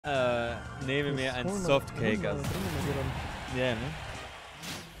nehme mir ein Softcake. Also. Ja, ne?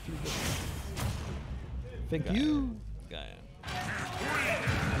 Thank you. Geil.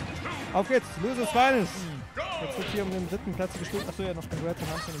 Auf geht's, Losers Finals. Jetzt wird hier um den dritten Platz gespielt. Achso, ja, noch Congrats und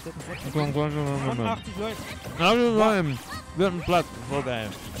haben schon den dritten Platz. Von 80 Leuten. Wird ein Platz. Voll geil.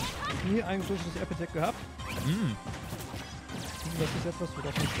 Nie ein glückliches Epitech gehabt. Das ist etwas,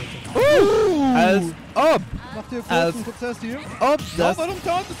 worauf ich stolz bin. Als ob. Macht ihr kurzen Prozess hier? Warum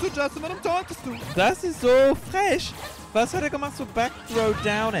tauntest du, Justin? Warum tauntest du? Das ist so frech. Was hat er gemacht? So Backthrow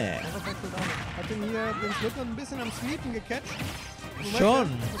down air. Hat ihn hier den Slipknot ein bisschen am Sleepen gecatcht. Schon.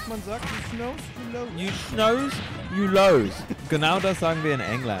 Was man sagt, you snows, you lows. You snows, you lows. Genau das sagen wir in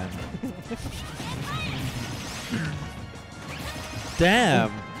England. Damn.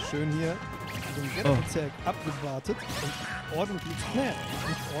 Schön hier den Get-Attack abgewartet und ordentlich,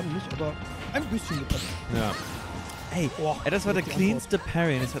 nicht ordentlich, aber ein bisschen gepasst. Ja. Ey, das war der cleanste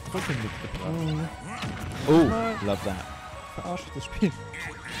Parry und es hat trotzdem nichts gebracht. Oh, love that. Verarscht das Spiel.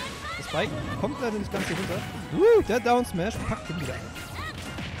 Das Spike kommt leider nicht ganz hier runter. Der Down Smash packt ihn wieder ein.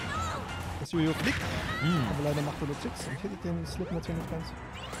 Das Jojo fliegt, aber leider macht er nur 6 und hittet den Slipknot hier nicht ganz.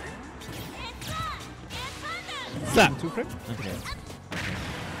 Slap! Okay.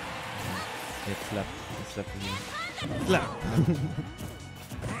 Jetzt slap. Slap!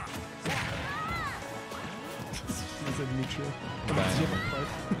 Das ist ein Nietzsche. Geil.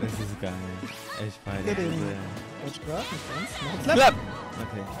 Das ist geil. Ich feiere das sehr. Nicht ganz. Slap!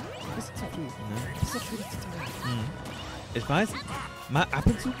 Okay. Bist du zufrieden? Ne? Ist doch schwierig zu teilen. Ich weiß, mal ab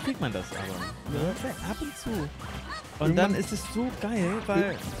und zu kriegt man das aber. Ja, klar. Ab und zu. Und dann ist es so geil,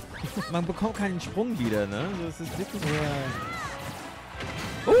 weil man bekommt keinen Sprung wieder, ne? So, es ist wirklich...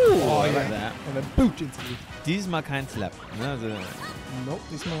 Oh, ja. Ja. Aber Boot ins Gesicht. Diesmal kein Slap, ne? Also, nope,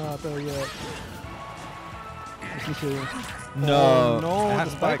 diesmal hat er hier... no. Oh, no,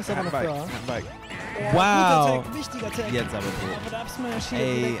 das Bike ist aber noch da. Wow. Wichtiger Tag. Jetzt aber so. Aber der Upsmash hier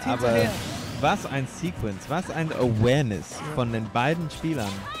Ey, direkt aber hinterher. was ein Sequence, was ein Awareness von den beiden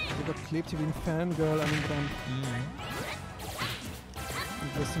Spielern. Der klebt hier wie ein Fangirl an ihm dran.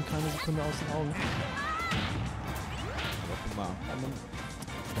 Und lässt ihm keine Sekunde aus den Augen. Aber guck mal.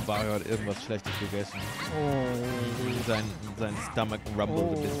 Wario hat irgendwas Schlechtes gegessen. Sein Stomach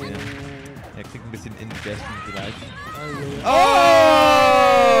rumbled ein bisschen. Er kriegt ein bisschen Indigestion vielleicht.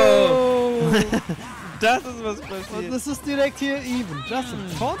 Das ist was passiert. Und das ist direkt hier even. Justin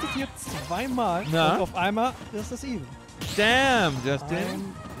tauntet hier zweimal und auf einmal ist das even. Damn, Justin.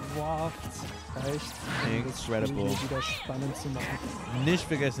 Ein Waft reicht, um das Spiel wieder spannend zu machen. Nicht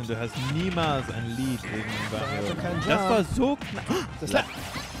vergessen, du hast niemals ein Lead gegen Wario. Das war so knapp.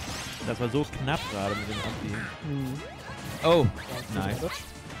 Das war so knapp gerade mit dem Anti. Oh, nice.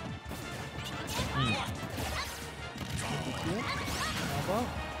 Aber...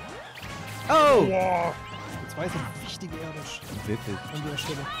 Oh! Wow. Jetzt weiß ich, wichtige Airdash. Wirklich. An der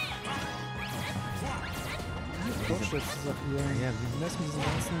Stelle. Vorstellst du, sagt ihr. Ja, wie Ness mit diesen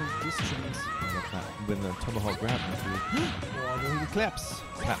ganzen Disciplines. Ja klar, mit einer Tomahawk Grab natürlich. Boah, da sind die Claps.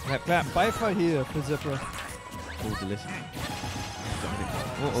 Clap. Beifall hier für Zephyr. Gruselig.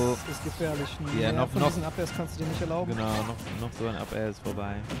 Das ist gefährlich. Ja, noch diesen Abwehrs kannst du dir nicht erlauben. Genau, noch so ein Up-Air ist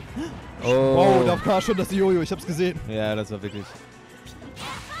vorbei. Oh, da war schon das Jojo, ich hab's gesehen. Ja, das war wirklich...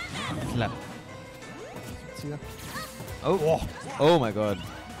 Slap. Oh mein Gott.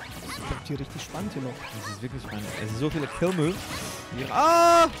 Das bleibt hier richtig spannend hier noch. Das ist wirklich spannend. Es sind so viele Kill-Moves.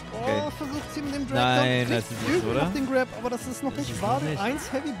 Okay. Versucht sie mit dem Grab. Nein, das ist nicht, oder? Noch den Grab, aber das ist noch nicht wahr.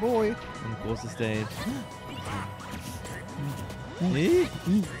 1 Heavy Boy. Ein großes Stage. Oh mein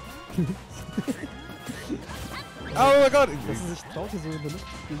Gott! Dass sie sich traut, hier so in der Luft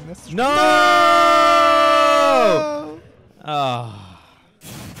gegen Ness zu spielen. No! Oh.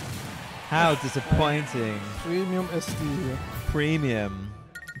 How disappointing. Premium SD hier. Premium.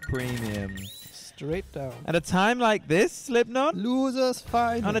 Straight down. At a time like this, Slipknot? Losers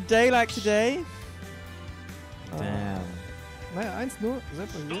Final. On a day like today? Damn. Naja, 1-0.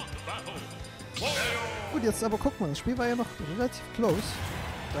 Selber hier. Gut, jetzt aber guck mal, das Spiel war ja noch relativ close.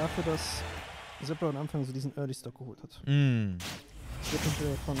 Dafür, dass Zephyr am Anfang so diesen Early Stock geholt hat. Das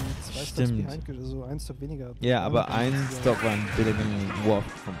wird von 2 Stocks behind, so 1 Stock weniger. Ja, aber 1 Stock war ein billigen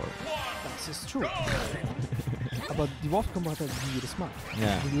Warp-Combo. Das ist true. Aber die Warp-Combo hat halt wie jedes Mal.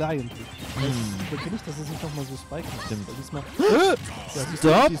 Ja. Reliantly. Ich denke nicht, dass es sich nochmal so spiken macht. Stimmt. Diesmal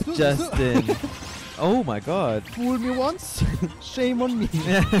Stop, Justin! Oh my God. Fool me once, shame on me.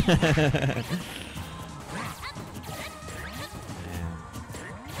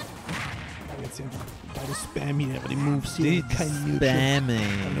 Jetzt sind beide spammy, aber die Moves hier kein Spammy.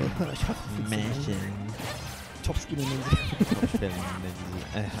 Mashing. Top-Spieler nennen sie. Top-Stellen nennen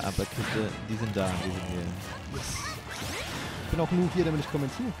sie. Aber Küste, die sind da, die sind hier. Yes. Ich bin auch nur hier, damit ich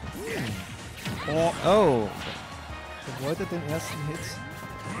kommentieren kann. Oh! Verwaltet den ersten Hit.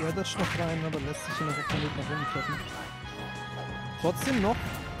 Er rutscht noch rein, aber lässt sich hier noch auf den Weg nach unten treffen. Trotzdem noch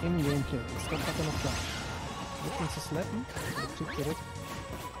im Game-Kill. Das Gott hat er noch da. Wird ihn zu slappen. Er kriegt direkt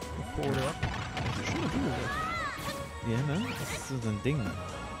bevor der. Das ist schon eine Bühne weg. Ja, ne? Das ist so ein Ding.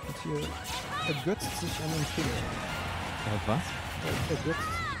 Und hier ergötzt sich an den Kill. Was? Er ergötzt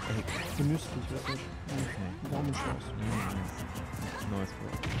sich. Genüsslich, weiß nicht. Okay. Daumenschmaus. Neues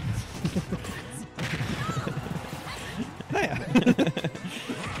Wort. Naja.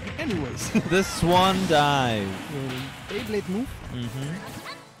 Anyways. The Swan Dive. Beyblade Move.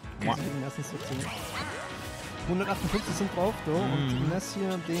 Mhm. Also in den ersten Sektionen. 158 sind drauf, so. Und Ness hier,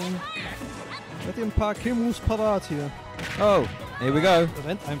 hat hier ein paar Kill-Moves parat hier. Oh, here we go.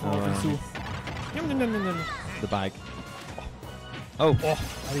 Rennt einfach auf ihn zu. The bike. Oh,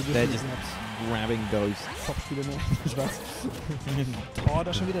 Der just grabbing those. Top-Spieler, ne? Ich weiß. Oh,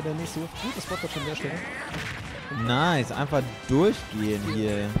 da schon wieder der nächste. Gutes Spot schon an der Stelle. Nice, einfach durchgehen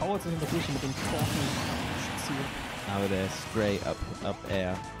hier. Powert sich immer durch mit dem Ziel. Aber der ist straight up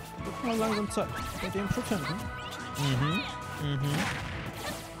air. Wird mal langsam Zeit. Bei den Prozenten.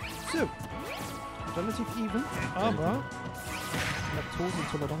 So. Relativ even, aber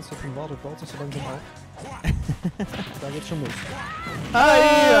Laktoseintoleranz von Wario baut sich so langsam auf. Da geht's schon los.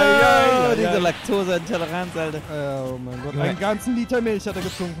 Diese Laktoseintoleranz, Alter. Oh mein Gott, einen ganzen Liter Milch hat er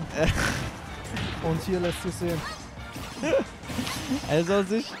getrunken. Und hier lässt sich sehen. Er soll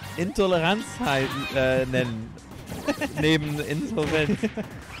sich Intoleranz nennen. Neben Insolvenz.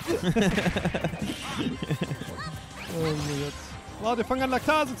 Oh mein Gott. Warte, fang an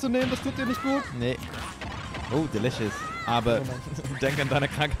Laktase zu nehmen, das tut dir nicht gut. Nee. Oh, delicious. Aber denk an deine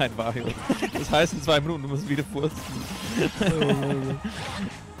Krankheit, Wario. Das heißt, in 2 Minuten, du musst wieder furzen.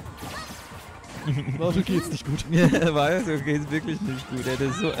 Wario geht's nicht gut. Ja, Wario geht's wirklich nicht gut.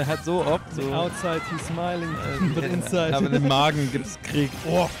 Er hat so oft so... Outside, he's smiling, but inside. Aber im Magen gibt's Krieg.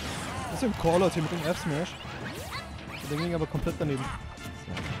 Oh, das ist ja ein Callout hier mit dem F-Smash. Der ging aber komplett daneben.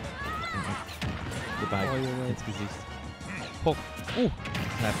 The Bike ins Gesicht. Hoch.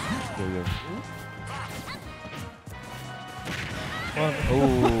 Snap.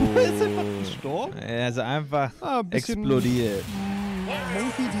 Oh. Ist einfach gestorben? Er ist einfach ein explodiert.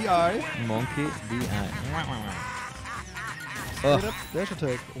 Monkey DI. Monkey DI. Straight up Dash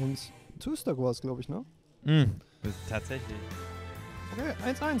Attack. Und Two-Stack war es, glaube ich, ne? Tatsächlich. Okay,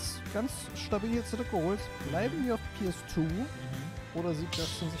 1-1. Ganz stabil hier zurückgeholt. Bleiben wir auf PS2 oder sieht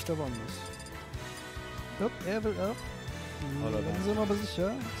Justin sich da woanders? Up, er will up. Dann sind wir aber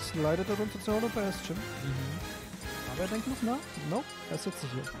sicher. Slidet er runter zu Hollow Bastion. Aber er denkt noch nach. No, er sitzt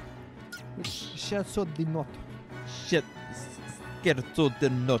sich hier. Scherzo di notte. Shit. Scherzo di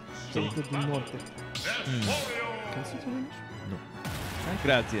notte. Scherzo di notte. Kannst du Italienisch? No.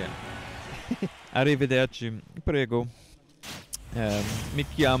 Grazie. Arrivederci. Prego. Mi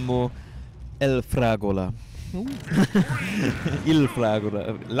chiamo El Fragola. Il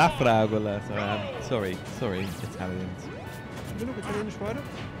Fragola. La Fragola. Sorry, Italians. Genug Italienisch für heute?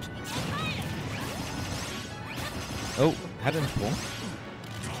 Oh, hat er einen Sprung?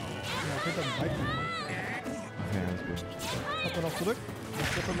 Ja, könnte er einen Bike machen. Okay, alles gut. Hat er noch zurück.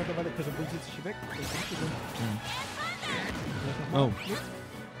 Jetzt wird er mittlerweile katapultiert sich weg. Oh.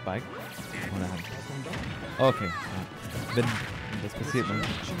 Bike? Oder Hand? Okay. Ja. Wenn das passiert, dann...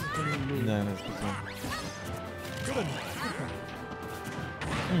 Nein, das passiert.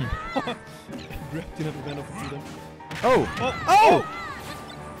 Grabbed ihn at the end of the video. Oh! Oh!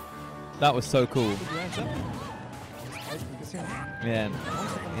 That was so cool. Ja, ein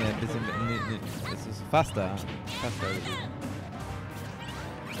bisschen... Nee, es ist fast da.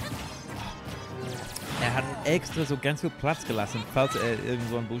 Er hat extra so ganz viel Platz gelassen, falls er irgend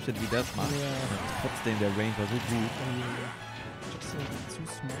so ein Bullshit wie das macht. Ja. Trotzdem, der Range war so gut.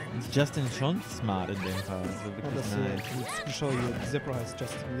 Justin ist schon smart in dem Fall. Also wirklich nice. Die Zuschauer hier, die Zebra heißt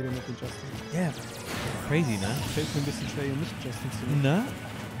Justin, jeder nennt den Justin. Ja, yeah. Crazy, ne? Fällt mir ein bisschen schwer, hier nicht Justin zu nennen. Na?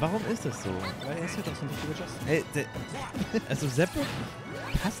 Warum ist das so? Weil er ist ja doch so ein richtiger Justin. Also Zebra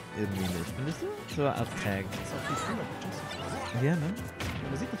passt irgendwie nicht, findest du? So als Tag. Das ist auch viel cooler mit Justin. Ja, ne? Ja,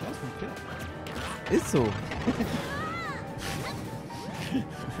 der sieht nicht aus wie ein Pferd. Ist so.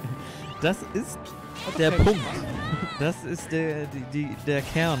 Das ist der Punkt. Das ist der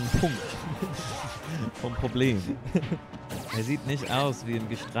Kernpunkt vom Problem. Er sieht nicht aus wie ein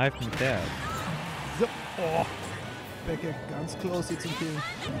gestreiften Pferd. So. Oh. Becke ganz close hier zum Killen.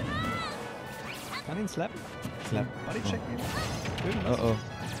 Kann ihn slappen? Slap. Bodycheck geben? Oh.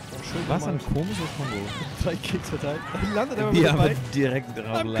 Schön Was ein normal. komisches Kombo. 3 Kicks verteilt. Landet aber Die mit aber dabei. direkt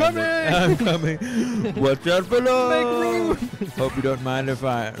drauf I'm landet. I'm coming! Watch out below! Make room! Hope you don't mind if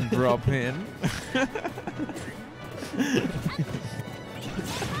I drop in.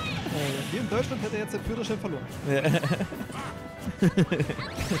 Hier in Deutschland hätte er jetzt den Führerschein verloren. Ja.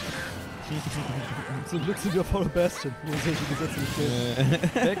 Zum Glück sind wir voll Bastion, wo solche Gesetze nicht gelten.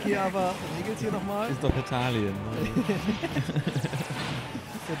 Becky aber regelt hier nochmal. Ist doch Italien.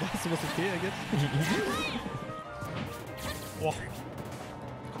 So, da hast du was okay ergibt. Boah.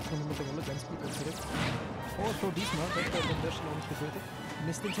 Kommt schon mit der Rolle ganz gut zurück. Forward Throw diesmal, Backdoor hat an der Stelle auch nicht getötet.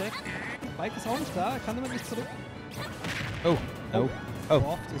 Mist den Tag. Bike ist auch nicht da, er kann immer nicht zurück. Oh, oh, oh.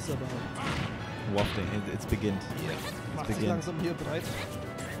 Oft ist aber. Wafting, it's beginnt. Macht sich langsam hier breit.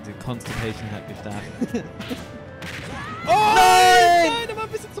 Die Constipation hat gestartet. Oh! Nein! Der war ein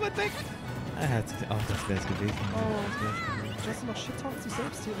bisschen zu weit weg! Oh, das wär's gewesen. Justin noch shit-talkt sich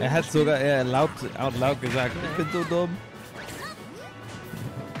selbst hier. Er hat sogar out loud gesagt, ich bin so dumm.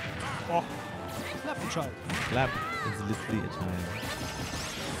 Oh. Slappenscheid. Slap is literally a child.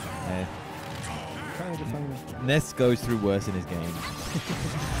 Hey. Keine Gefangene. Ness goes through worse in his game.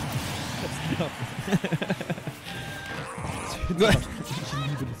 Ich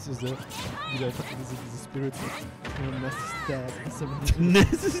liebe das so sehr. Wieder einfach diese Spirits. Ness is dead.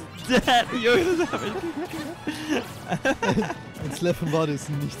 Ness is dead! Junge, das hab ich gehört. Ein Slap von Wade ist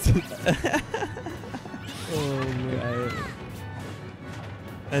nichts. Oh, geil.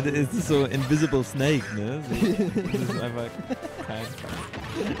 Es ist so Invisible Snake, ne? So, das ist einfach kein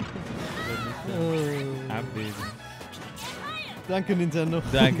Abwesen. Danke, Nintendo.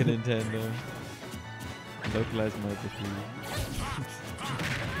 Danke, Nintendo. Localize my defeat.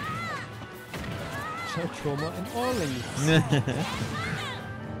 Child Trauma in all languages.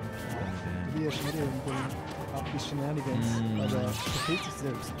 Wie er schon wieder ab die Shenanigans, aber er fehlt sich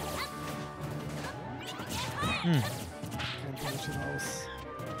selbst. Ein schon aus.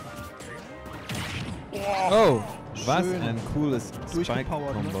 Oh, was schön. ein cooles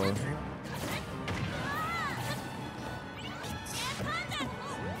Spike-Combo. Ne?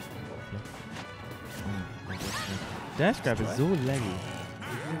 Dash Grab ist so laggy.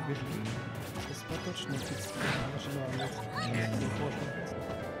 Das war dort schnell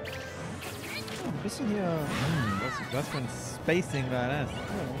ein bisschen hier. Was für ein Spacing war das? Ja.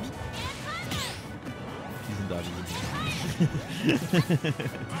 Die sind da,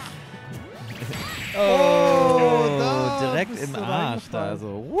 Oh, da direkt bist im du Arsch da, reingefallen.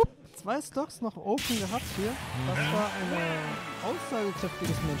 so. Whoop. 2 Stocks noch open gehabt hier. Das war eine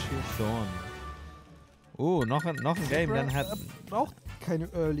aussagekräftiges Match hier. Schon. Oh, noch ein Game, dann hat... Er braucht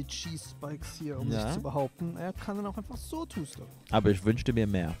keine Early Cheese Spikes hier, um sich zu behaupten. Er kann dann auch einfach so two-stop. Aber ich wünschte mir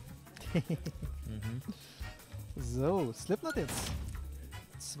mehr. So, Slipknot jetzt.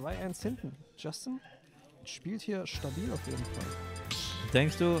 2-1 hinten. Justin spielt hier stabil auf jeden Fall.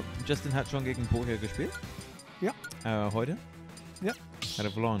 Denkst du, Justin hat schon gegen Poker gespielt? Ja. Heute? Ja. Hat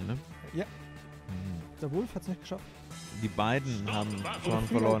er verloren, ne? Ja. Der Wolf hat es nicht geschafft. Die beiden haben schon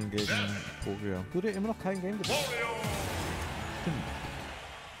verloren gegen Poker. Wurde ja immer noch kein Game gewonnen. Stimmt.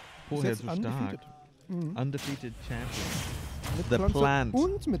 Poker zu stark. Undefeated. Undefeated Champion. Mit The Plant Plant.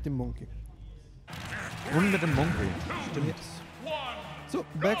 und mit dem Monkey. Und mit dem Monkey. Stimmt. Yes. So,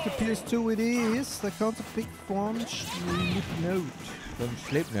 back to PS2 it is. Da kommt ein Big Form Slipknot. So ein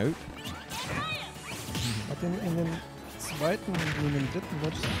Slipknot. Hat in den zweiten und in den dritten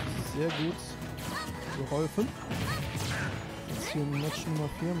Match sehr gut geholfen. Jetzt hier in Match Nummer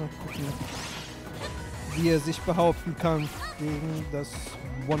 4 mal gucken, wie er sich behaupten kann gegen das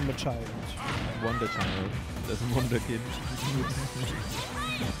Wonder Child. Wonder Child. Das Wunderkind.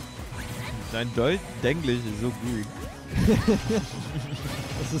 Dein Englisch ist so gut.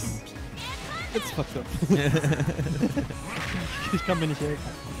 Das ist... It's fucked up. Ich kann mir nicht helfen.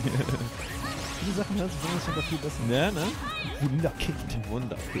 Die Sachen hören sich sogar viel besser. Ja, ne? Wunderkind.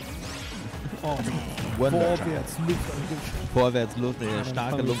 Wunderkind. Oh, Wonder vorwärts, Luftangriff. Vorwärts Luft, ja, dann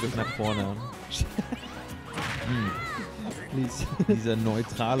starke fangen wir Luft nach vorne. Please. Dieser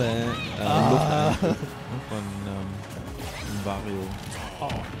neutrale Luftangriff von Wario. Oh.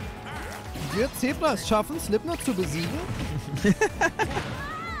 Wird Zebra es schaffen, Slipknot zu besiegen?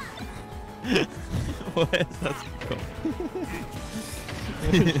 Woher ist das gekommen?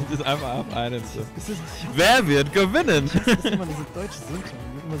 Das ist einfach ab einem so. Wer wird gewinnen? Das ist immer diese deutsche Synchron.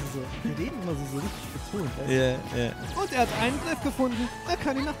 Die reden immer so richtig betont. Ja. Und er hat einen Griff gefunden. Er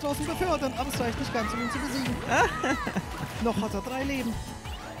kann ihn nach draußen befördern, aber es reicht nicht ganz, um ihn zu besiegen. Noch hat er 3 Leben.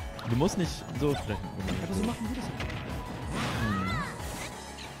 Du musst nicht so sprechen. Aber so machen wir das.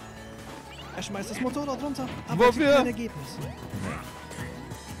 Er schmeißt das Motorrad runter, aber Wofür? kein Ergebnis.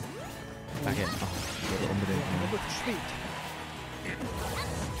 Backe. Oh, unbedingt. Der wird geschwebt.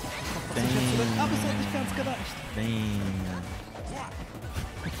 Aber es hat nicht ganz gereicht.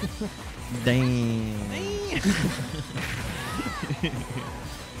 Damn.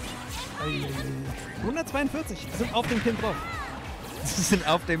 142 sind auf dem Kinn drauf. Sie sind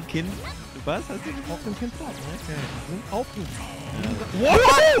auf dem Kinn. Was hast du gesagt? Auf dem Kinn drauf. Okay. Sind auf dem.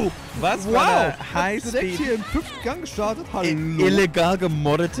 Wow! Was für eine Direkt High-Speed, hier im 5. Gang gestartet. Hallo. illegal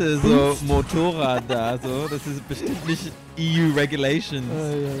gemoddete so Motorrad da. So. Das ist bestimmt nicht EU-Regulations.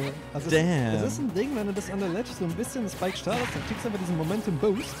 Also Damn. es ist ein Ding, wenn du das an der Ledge so ein bisschen das Bike startest, dann kriegst du einfach diesen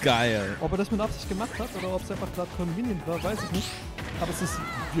Momentum-Boost. Geil. Ob er das mit Absicht gemacht hat oder ob es einfach gerade convenient war, weiß ich nicht. Aber es ist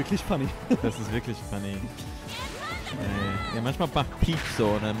wirklich funny. Das ist wirklich funny. Ja, manchmal macht Peach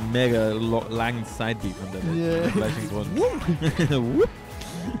so einen mega langen Sidebeat und der mit gleichen Grund. Nice.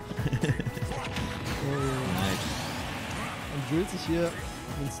 Und drillt sich hier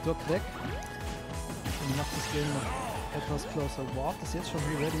den Stock weg und macht das Game noch etwas closer. Warp ist jetzt schon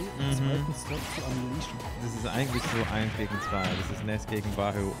hier ready, den zweiten Stock zu unleashen. Das ist eigentlich so 1 gegen 2. Das ist Ness gegen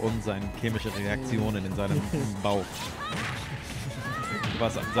Wario und seine chemische Reaktionen in seinem Bauch.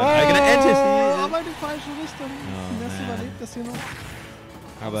 Was an seine eigene Entity. Aber in die falsche Richtung. Oh, Ness überlebt das hier noch.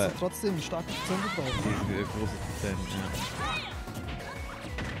 Aber ist trotzdem ein starkes Prozent drauf. Diese große Prozent,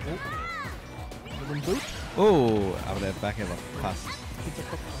 ja. Mit dem Boot. Oh, aber der Backer war fast. Der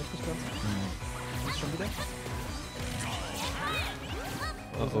Kopf reicht nicht ganz. Ist schon wieder.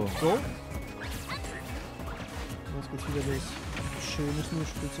 Oh. Go. Jetzt geht's wieder los. Schönes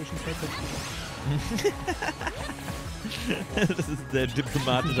Nullspiel zwischen Das ist sehr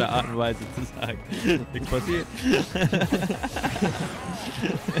diplomatische Art und Weise zu sagen. Nichts passiert.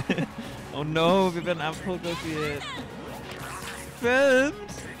 Oh no, wir werden abfotografiert. Filmt!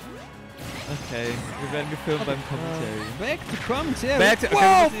 Okay, wir werden gefilmt beim Commentary. Back to Commentary. Back to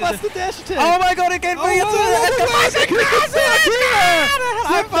wow, fast ein Dash-Attack. Oh mein Gott, ich gehe jetzt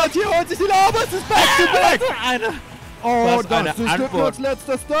Slipknot hier holt sich die Laube, es ist Back to Back. Oh, das ist Slipknots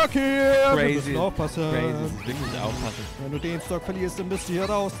letzter Stock hier. Crazy. Wir müssen aufpassen. Crazy, das ist wirklich aufpassen. Wenn du den Stock verlierst, dann bist du hier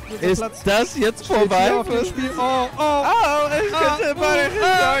raus. Ist das jetzt vorbei? Auf dem Spiel. Oh, es könnte bei den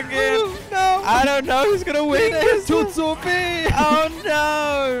Richtung gehen. No. I don't know who's gonna win. Es tut so weh. Oh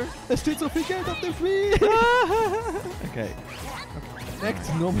no. Es steht so viel Geld auf dem Free. Okay. Back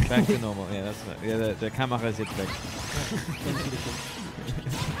to normal. Back to normal. Ja, das war, ja, der Kamera ist jetzt weg.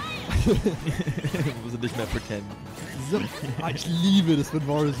 Wir müssen nicht mehr pretenden. So. Ich liebe das, wenn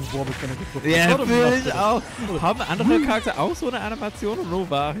Wario so Warwick kann. Ja, will ich auch. Haben andere Charakter auch so eine Animation und nur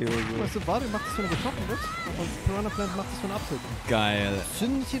Wario? So? Weißt du, Wario macht das, wenn er getroffen wird und Piranha Plant macht das, wenn er abdrückt. Geil.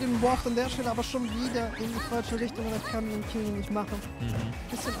 Zündet hier den Warp an der Stelle aber schon wieder in die falsche Richtung und er kann den Kill nicht machen.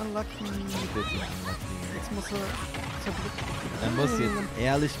 Bisschen unlucky. Jetzt muss er... Er muss jetzt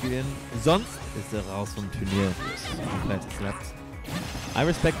ehrlich gewinnen, sonst ist er raus vom Turnier. Komplett slappt. I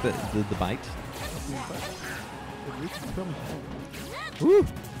respect the bite. Auf jeden Fall. Der Weg zu kommen.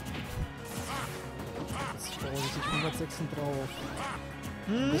 Vorsichtig, 106 drauf.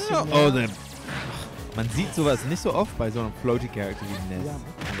 Oh, man sieht sowas nicht so oft bei so einem Floaty-Charakter wie Ness. Ja,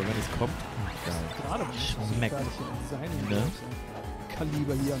 aber wenn es kommt, geil. Gerade schmeckt. Ne?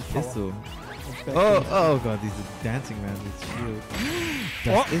 Kaliber hier an Power. Ist so. Oh Gott, diese Dancing Man mit Shield.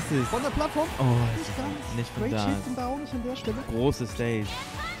 Das ist es. Von der Plattform? Oh, das ist nicht von da. Great da auch nicht an der Stelle. Große Stage.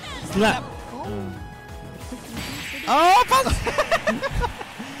 Slap! Oh, was?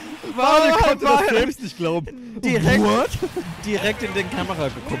 Wario konnte das selbst nicht glauben. Direkt in den Kamera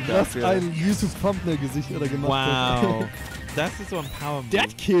geguckt. Das ist ein YouTube-Thumbnail-Gesicht, oder gemacht hat. Wow. Das ist so ein Power-Move.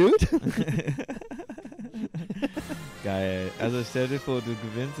 That killed? Geil. Also stell dir vor, du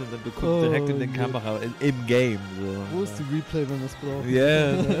gewinnst und dann du guckst direkt in den Kamera im Game. So. Wo ist die Replay, wenn wir es brauchen?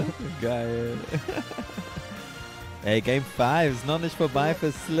 Yeah, ne? Geil. Ey, Game 5 ist noch nicht vorbei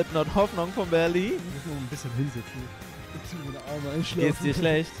für Slipknot Hoffnung von Berlin. Ich muss noch ein bisschen hinsetzen. Ich muss meine Arme einschlafen. Geht's dir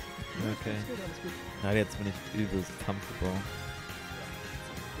schlecht? Okay. Alles gut, alles gut. Na, jetzt bin ich übelst comfortable.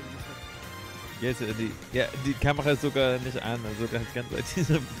 Jetzt, die Kamera ist sogar nicht an, also ganz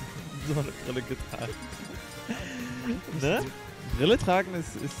diese Sonnenbrille getragen. Ne? Brille tragen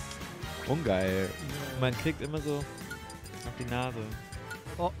ist ungeil. Man kriegt immer so auf die Nase.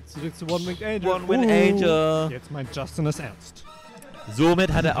 Oh, zurück zu One-Winged Angel. One-Winged Angel. Jetzt meint Justin es ernst.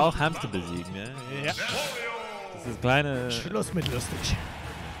 Somit hat er auch Hamster besiegt, ne? Ja. Das ist kleine... Schluss mit lustig.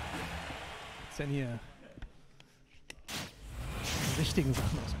 Was ist denn hier? Die richtigen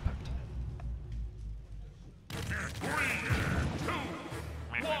Sachen ausgepackt.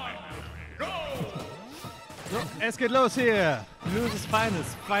 So, es geht los hier. Loses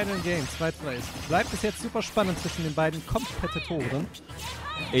Finals, Final Game, 2-2. Bleibt bis jetzt super spannend zwischen den beiden Kompetitoren.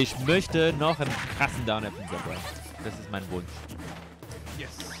 Ich möchte noch einen krassen Downer von Subway. Das ist mein Wunsch. Yes.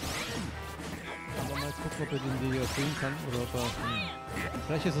 Aber mal gucken, ob er den hier sehen kann oder ob er.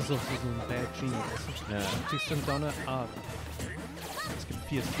 Vielleicht ist es auch so ein Bad Genie. Ja. Du kriegst dann Downer. Ah. Es gibt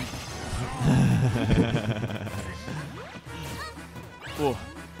 4 Speed. Oh.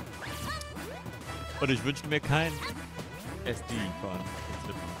 Und ich wünschte mir kein SD von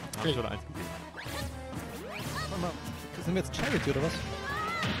Slipknot. Hab schon eins gegeben. Warte mal, sind wir jetzt Charity oder was?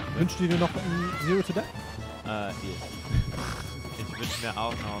 Wünschst du dir noch ein Zero to Death? Yes. Ich wünsche mir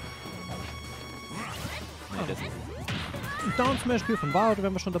auch noch... Nee, das ist ein Down-Smash-Spiel von Wario,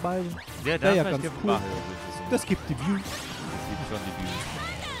 wenn wir schon dabei sind. Ja, das ja ganz cool. Das gibt die Views. Das gibt schon die Views.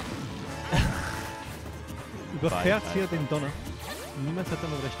 Überfährt hier den Donner. Niemand hat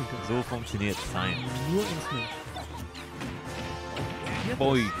damit rechnen können. So funktioniert sein. Nur ins Smash.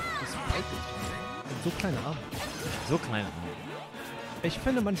 Boy. Das und so kleine Arme. So kleine Arme. Ich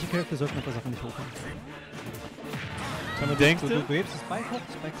finde, manche Charakter sollten einfach Sachen nicht hochhaben. Denkst du? Du hebst das Bike hoch,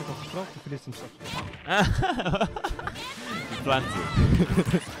 das Bike wird auf dich drauf, du verlierst den Stock. Die Pflanze.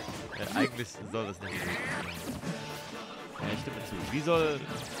 Eigentlich soll das nicht so. Ja, ich stimme zu. Wie soll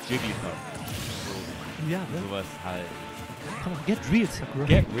Jigglypuff? So, ja, ne? Sowas halt. Komm, get real, Sakurai.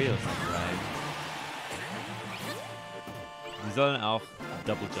 Get real, Sakurai. Die sollen auch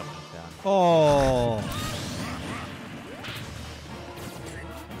Double Jump entfernen. Oh.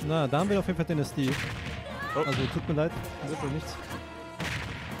 Na, da haben wir auf jeden Fall den SD. Oh. Also tut mir leid, wird wohl nichts.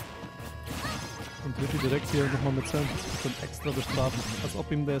 Und wird die direkt hier nochmal mit 20% extra bestrafen, als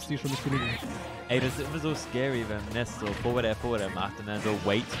ob ihm der SD schon nicht genug ist. Ey, das ist immer so scary, wenn Ness so Forward macht und dann so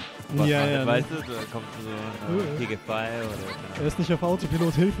Wait. Ja, ja. Weißt du, da kommt so ein PG5 oder... Er ist nicht auf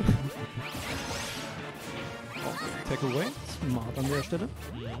Autopilot, Hilfe. Take away, smart an der Stelle.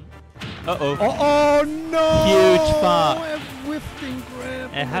 Oh oh. Oh oh no! Huge Far. Er whiffed den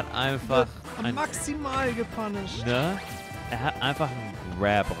Grab. Er hat einfach... maximal gepunished. Ne? Er hat einfach einen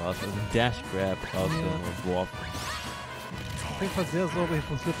Grab raus, also einen Dash-Grab rausgeworfen. Auf jeden Fall sehr sauber hier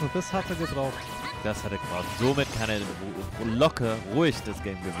von Slipknot. Das hat er gebraucht. Das hat er gebraucht. Somit kann er locker, ruhig das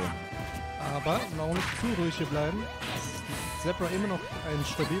Game gewinnen. Aber auch nicht zu ruhig hier bleiben. Zebra immer noch ein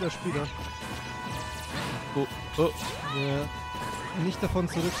stabiler Spieler. Oh, oh. Der nicht davon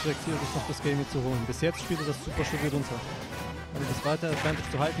zurückschreckt, hier sich noch das Game hier zu holen. Bis jetzt spielt er das super stabil runter. Wenn er das weiter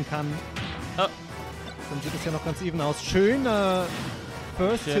Advantage zu halten kann, dann sieht es ja noch ganz even aus. Schöner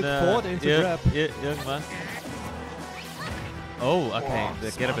First Hit forward into Grab. Irgendwas. Oh, okay.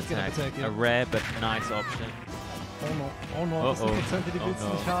 The get up attack. Yeah. A rare but nice option. Oh no, das sind Prozente, die willst du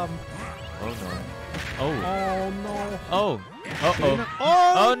nicht haben. Oh no. Oh. Oh no. Oh. Oh oh.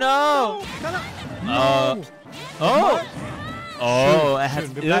 Oh no. No. Oh. Oh, er hat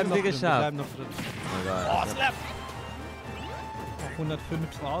es Wir irgendwie geschafft. Wir bleiben noch drin. Oh Gott. Oh, Slap.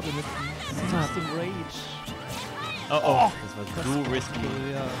 105 Grad mit System Rage. Oh oh. Das war so risky.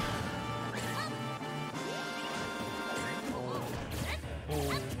 Ja.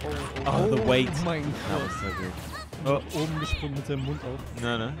 Oh, the weight. Oh mein That Gott. was so good. Oh. Oben gesprungen mit seinem Mund auf.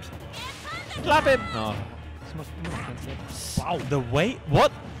 No, no. Clap him! No. Das macht immer noch keinen Slap. Wow. The weight?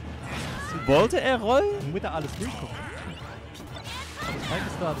 What? Wollte er rollen? Womit er alles durchkommt. Aber das Bike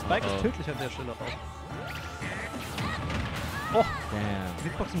ist da. Das Bike ist tödlich an der Stelle auch. Oh! Damn.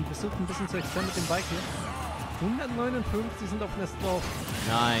 Hitboxen versucht ein bisschen zu extenden mit dem Bike hier. 159 sind auf Ness drauf.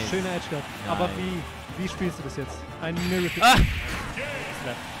 Nice. Schöner Edge Guard. Aber wie spielst du das jetzt? Ein Miracle. Ah!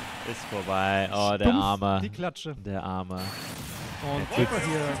 Ist vorbei. Oh, der Stumpf Arme. Die Klatsche. Der Arme. Und Der Zebra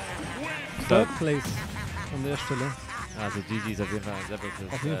hier. Third Place an der Stelle. Also GG ist auf jeden Fall ein sehr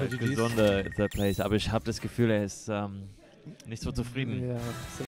Auf jeden Fall GG's. gesunder Third Place. Aber ich habe das Gefühl, er ist nicht so zufrieden. Ja.